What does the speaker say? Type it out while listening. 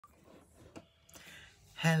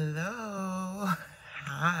Hello.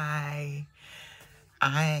 Hi.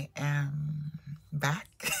 I am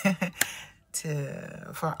back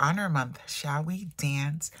for Honor Month. Shall we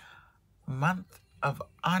dance? Month of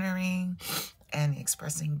honoring and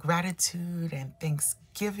expressing gratitude and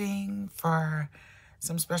thanksgiving for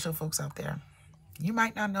some special folks out there. You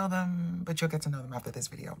might not know them, but you'll get to know them after this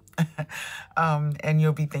video. And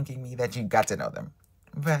you'll be thanking me that you got to know them.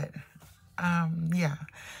 But yeah,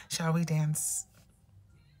 shall we dance?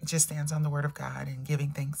 Just stands on the word of God and giving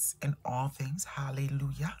thanks in all things.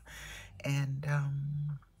 Hallelujah. And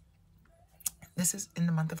this is in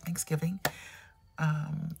the month of Thanksgiving.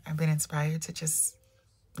 I've been inspired to just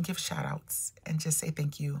give shout outs and just say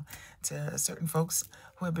thank you to certain folks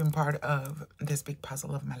who have been part of this big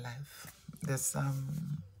puzzle of my life, this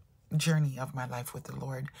journey of my life with the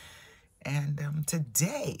Lord. And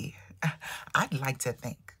today, I'd like to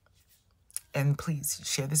thank, and please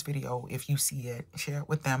share this video if you see it. Share it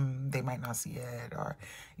with them. They might not see it, or,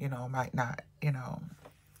 might not,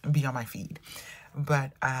 be on my feed.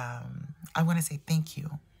 But I want to say thank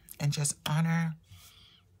you and just honor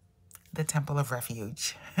the Temple of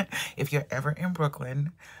Refuge. If you're ever in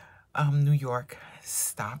Brooklyn, New York,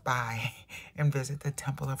 stop by and visit the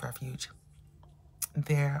Temple of Refuge.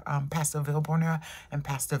 Their Pastor Vilborner and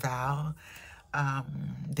Pastor Val,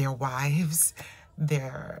 their wives,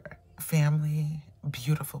 their family,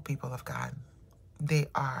 beautiful people of God. They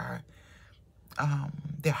are,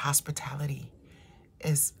 their hospitality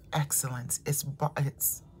is excellent. It's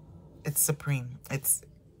supreme. It's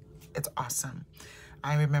awesome.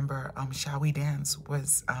 I remember Shall We Dance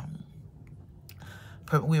was,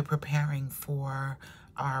 we were preparing for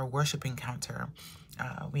our worship encounter.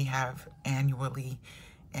 We have annually,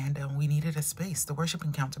 and we needed a space. The worship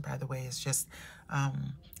encounter, by the way, is just a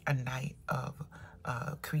night of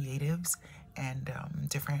creatives and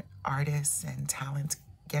different artists and talents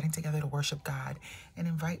getting together to worship God and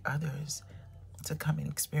invite others to come and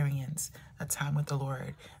experience a time with the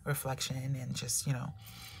Lord, reflection, and just,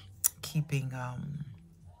 keeping,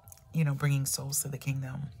 bringing souls to the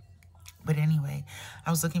kingdom. But anyway,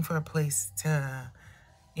 I was looking for a place to,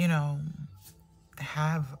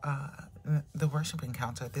 have the worship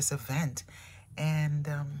encounter, this event. And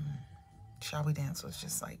Shall We Dance was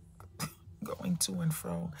just like going to and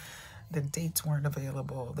fro. The dates weren't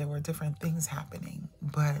available. There were different things happening.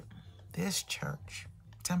 But this church,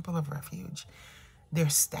 Temple of Refuge, their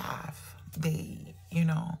staff, they're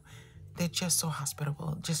just so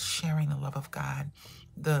hospitable, just sharing the love of God,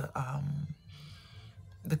 the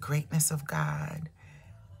greatness of God.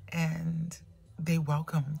 And they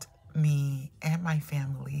welcomed me and my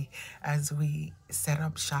family as we set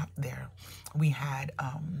up shop there. We had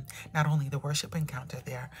not only the worship encounter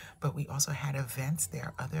there, but we also had events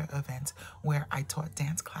there, other events where I taught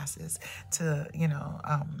dance classes to,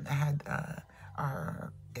 I had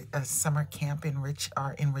a summer camp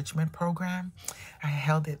our enrichment program. I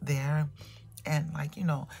held it there, and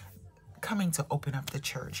coming to open up the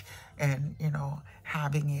church and,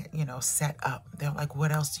 having it, set up. They're like,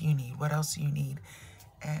 what else do you need? What else do you need?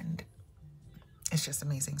 And it's just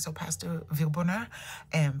amazing. So Pastor Vilborner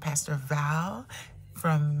and Pastor Val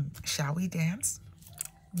from Shall We Dance,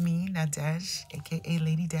 me, Dège, aka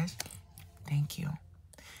Lady Dège, thank you.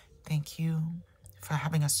 Thank you for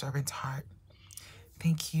having a servant's heart.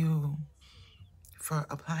 Thank you for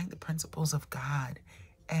applying the principles of God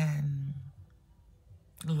and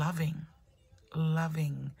loving,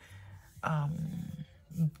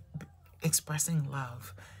 expressing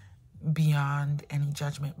love beyond any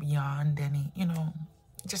judgment, beyond any,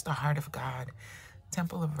 just the heart of God.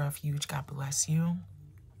 Temple of Refuge, God bless you.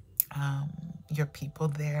 Your people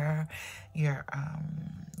there, your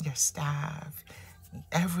staff,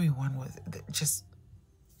 everyone was just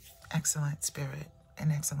excellent spirit, an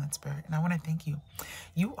excellent spirit. And I want to thank you.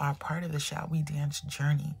 You are part of the Shall We Dance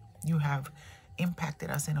journey. You have impacted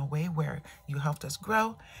us in a way where you helped us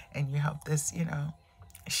grow, and you helped us,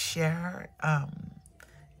 share,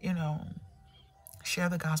 share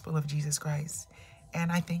the gospel of Jesus Christ.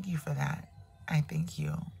 And I thank you for that. I thank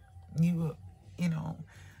you. You're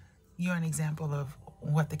an example of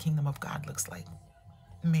what the kingdom of God looks like.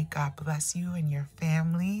 May God bless you and your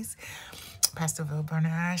families. Pastor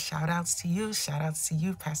Vilborner, shout outs to you. Shout outs to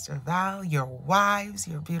you, Pastor Val, your wives,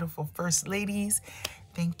 your beautiful first ladies.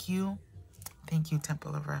 Thank you. Thank you,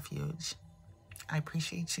 Temple of Refuge. I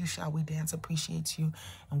appreciate you. Shall We Dance appreciates you.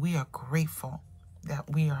 And we are grateful that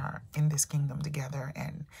we are in this kingdom together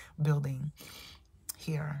and building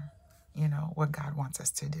here, what God wants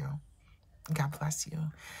us to do. God bless you.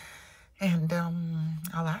 And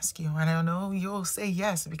I'll ask you, and I know you'll say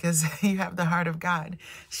yes because you have the heart of God.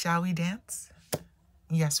 Shall we dance?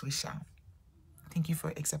 Yes, we shall. Thank you for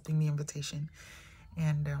accepting the invitation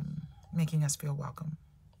and making us feel welcome.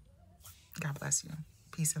 God bless you.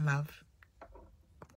 Peace and love.